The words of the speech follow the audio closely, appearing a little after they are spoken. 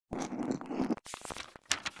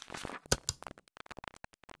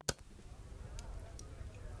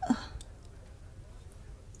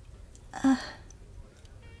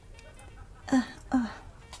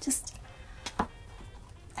Just,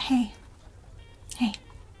 hey.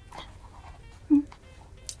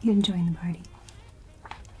 You enjoying the party?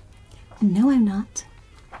 No, I'm not.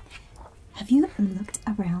 Have you looked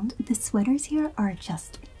around? The sweaters here are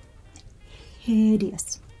just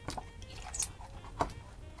hideous.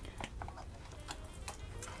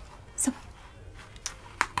 So,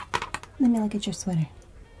 let me look at your sweater.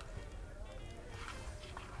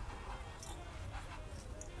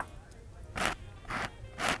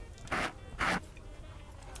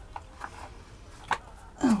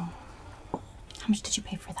 Oh, how much did you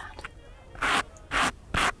pay for that?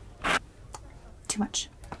 Too much.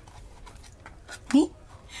 Me?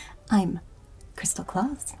 I'm Crystal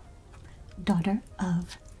Claus, daughter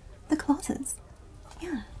of the Clauses.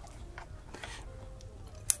 Yeah.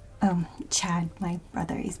 Chad, my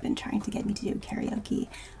brother, he's been trying to get me to do karaoke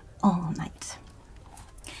all night.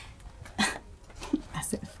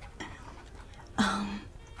 As if.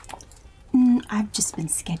 I've just been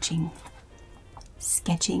sketching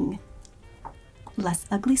less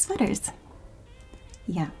ugly sweaters.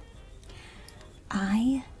 Yeah.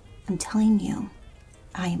 I am telling you,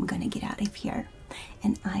 I am going to get out of here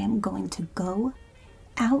and I am going to go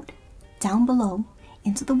out down below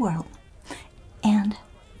into the world and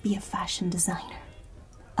be a fashion designer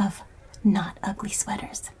of not ugly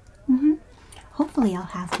sweaters. Hopefully I'll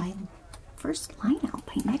have my first line out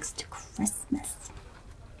by next Christmas.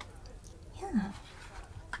 Yeah.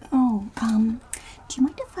 Oh, do you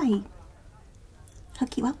mind if I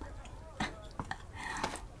hook you up?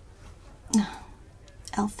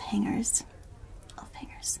 Elf hangers.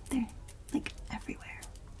 They're like everywhere.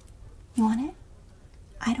 You want it?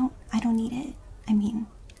 I don't need it. I mean,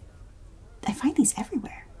 I find these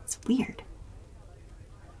everywhere. It's weird.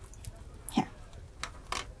 Here.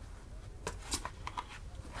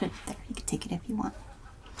 Put it there. You can take it if you want.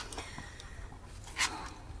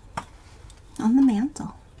 On the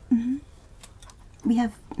mantle. We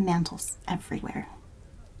have mantles everywhere.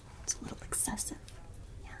 It's a little excessive.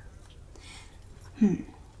 Yeah.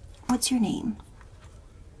 What's your name?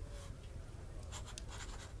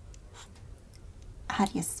 How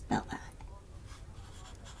do you spell that?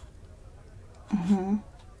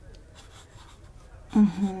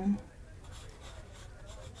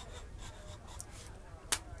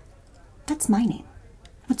 That's my name.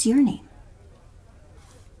 What's your name?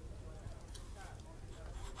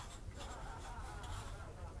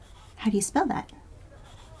 How do you spell that?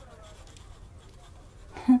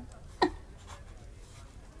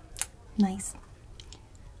 Nice.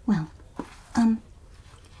 Well,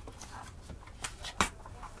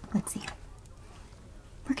 let's see.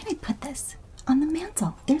 Where can I put this? On the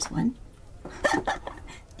mantle. There's one.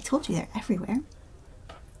 I told you they're everywhere.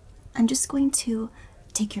 I'm just going to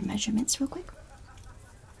take your measurements real quick.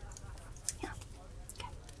 Yeah. Okay.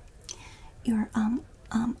 Your arm.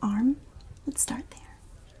 Let's start there.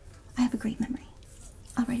 I have a great memory.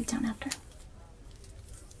 I'll write it down after.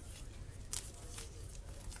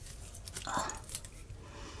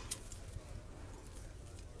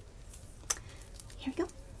 Here we go.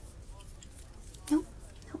 No,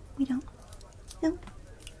 we don't. No.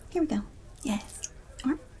 Here we go. Yes.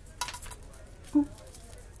 Arm. Ooh.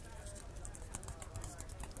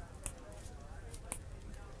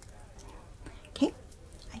 Okay.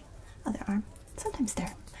 Other arm. Sometimes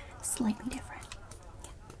they're slightly different.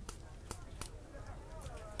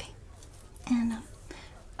 Okay. And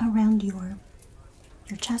around your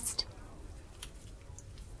chest.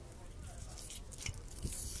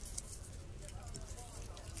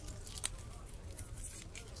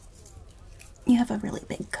 You have a really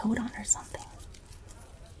big coat on or something.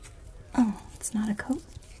 Oh, it's not a coat?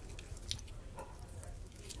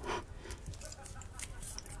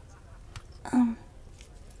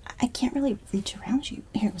 I can't really reach around you.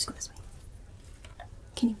 Here, let's go this way.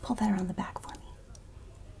 Can you pull that around the back for me?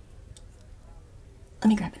 Let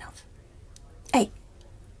me grab an elf. Hey,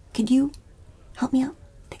 could you help me out?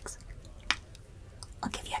 Thanks. I'll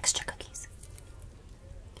give you extra cookies.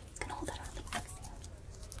 It's gonna hold that around the back.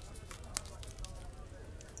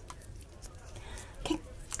 Okay,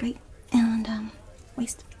 great. And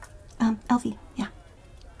waist. Elfie, yeah.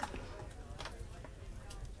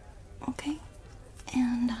 Okay.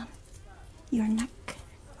 And your neck.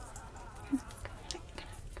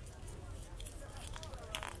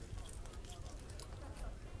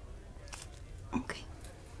 Okay.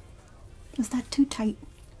 Was that too tight?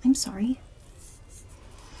 I'm sorry.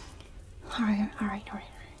 All right.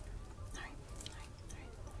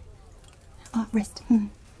 Wrist.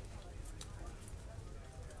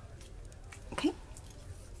 Okay.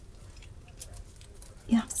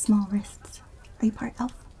 You have small wrists. Are you part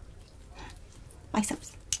elf?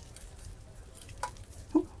 Biceps.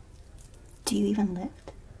 Ooh. Do you even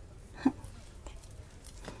lift?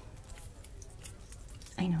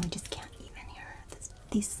 I know, I just can't even hear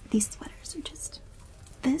this. These sweaters are just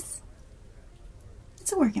this.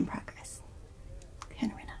 It's a work in progress.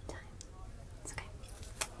 Kind of ran out of time. It's okay.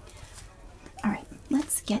 All right,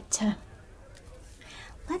 let's get to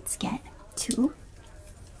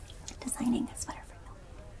designing a sweater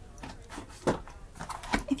for you.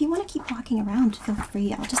 If you want to keep walking around, feel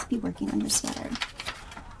free. I'll just be working on your sweater.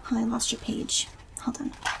 Oh, I lost your page. Hold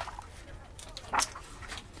on.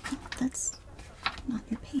 Oh, that's not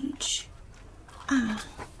your page. Ah.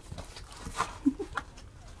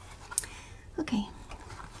 Okay.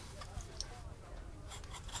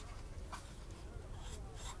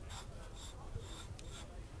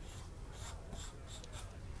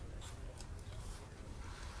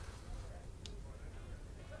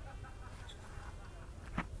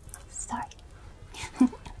 Sorry. You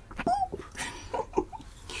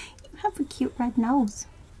have a cute red nose.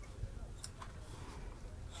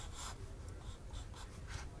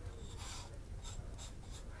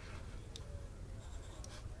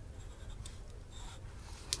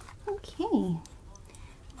 Okay,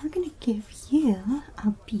 we're gonna give you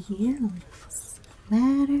a beautiful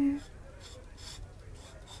sweater.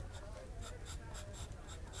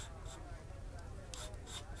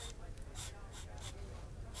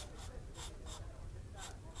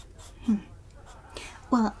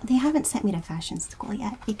 Well, they haven't sent me to fashion school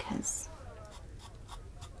yet because,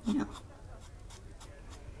 you know,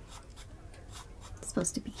 I'm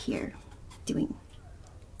supposed to be here doing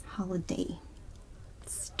holiday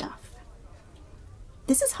stuff.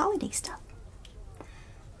 This is holiday stuff.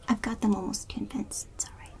 I've got them almost convinced. It's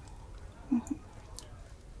all right.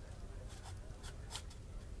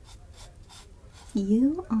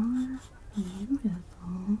 You are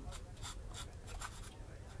beautiful.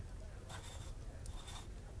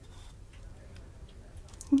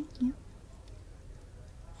 Thank you.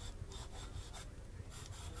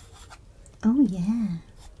 Oh yeah.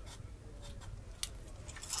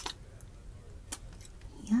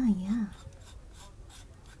 Yeah.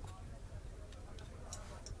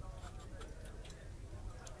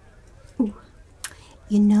 Ooh.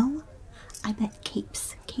 You know, I bet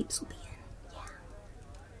capes will be in. Yeah.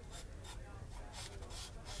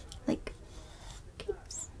 Like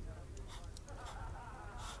capes.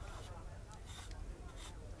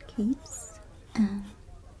 Capes and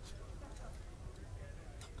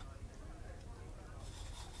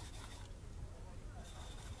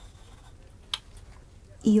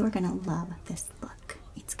you're gonna love this look.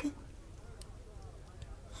 It's good.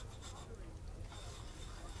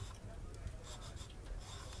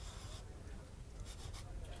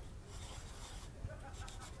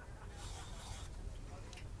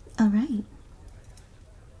 All right.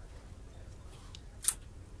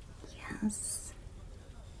 Yes.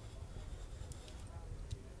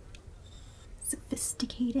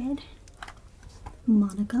 Sophisticated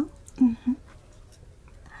monocle.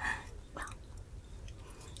 Well,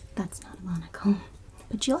 that's not a monocle,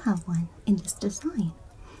 but you'll have one in this design.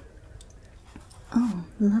 Oh,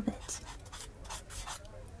 love it.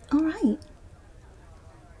 All right.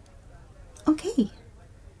 Okay.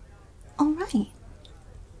 All right.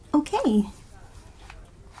 Okay.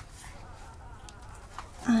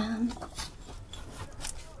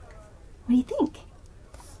 What do you think?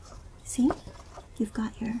 See? You've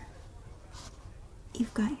got your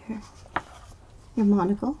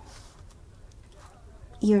monocle,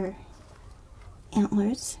 your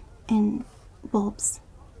antlers and bulbs,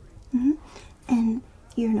 and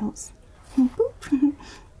your nose. Boop.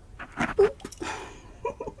 Boop.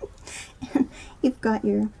 And you've got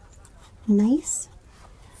your nice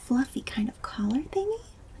fluffy kind of collar thingy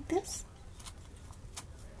like this,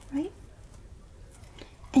 right?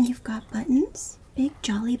 And you've got buttons, big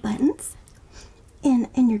jolly buttons, and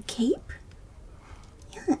your cape.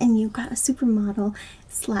 Yeah, and you've got a supermodel /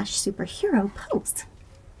 superhero pose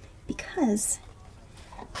because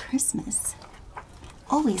Christmas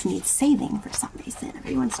always needs saving for some reason.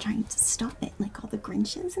 Everyone's trying to stop it, like all the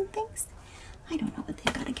Grinches and things. I don't know what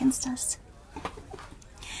they've got against us.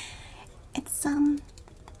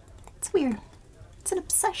 It's weird. It's an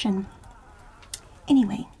obsession.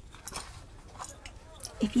 Anyway,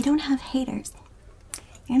 if you don't have haters,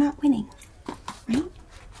 you're not winning, right?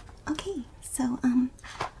 Okay, so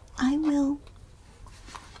I will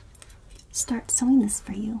start sewing this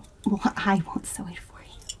for you. Well, I won't sew it for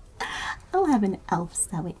you. I'll have an elf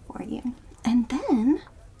sew it for you. And then,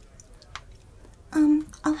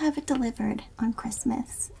 I'll have it delivered on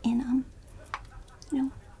Christmas in, you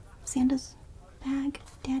know, Santa's bag,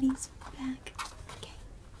 Daddy's bag. Okay,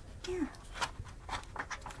 yeah.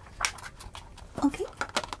 Okay.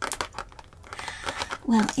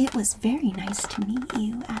 Well, it was very nice to meet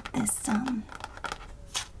you at this,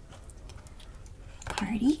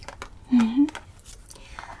 party.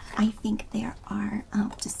 I think there are,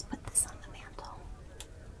 I'll just put this on the mantle.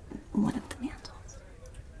 One of the mantles.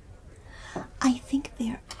 I think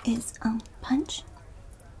there is, punch.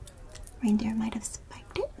 Reindeer might have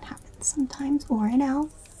spiked it. It happens sometimes. Or an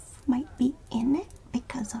elf might be in it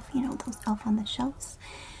because of, you know, those elf on the shelves.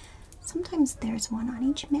 Sometimes there's one on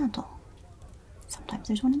each mantle. Sometimes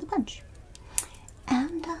there's one in the punch.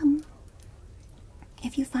 And,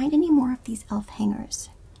 if you find any more of these elf hangers,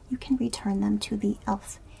 you can return them to the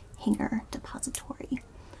elf hanger depository.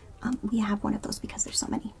 We have one of those because there's so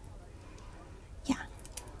many. Yeah.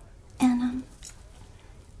 And,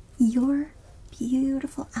 your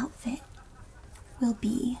beautiful outfit will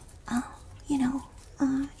be, you know,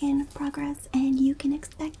 in progress, and you can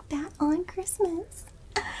expect that on Christmas.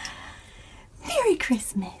 Merry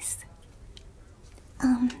Christmas!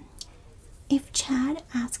 If Chad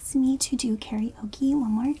asks me to do karaoke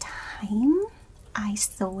one more time, I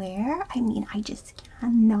swear, I mean, I just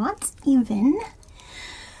cannot even.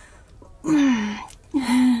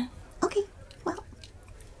 Okay, well,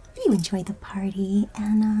 you enjoy the party,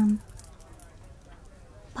 and,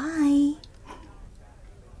 bye.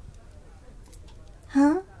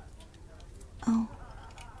 Huh? Oh,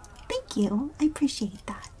 thank you. I appreciate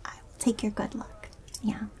that. I will take your good luck.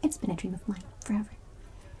 Yeah, it's been a dream of mine forever.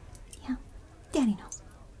 Yeah, Daddy knows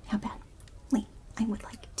how badly I would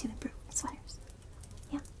like to improve sweaters.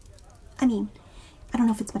 Yeah. I mean, I don't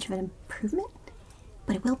know if it's much of an improvement,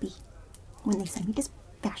 but it will be. When they send me to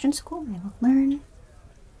fashion school, I will learn.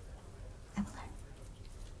 I will learn.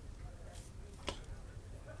 Okay.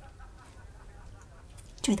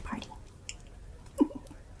 Enjoy the party.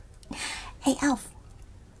 Hey, Elf.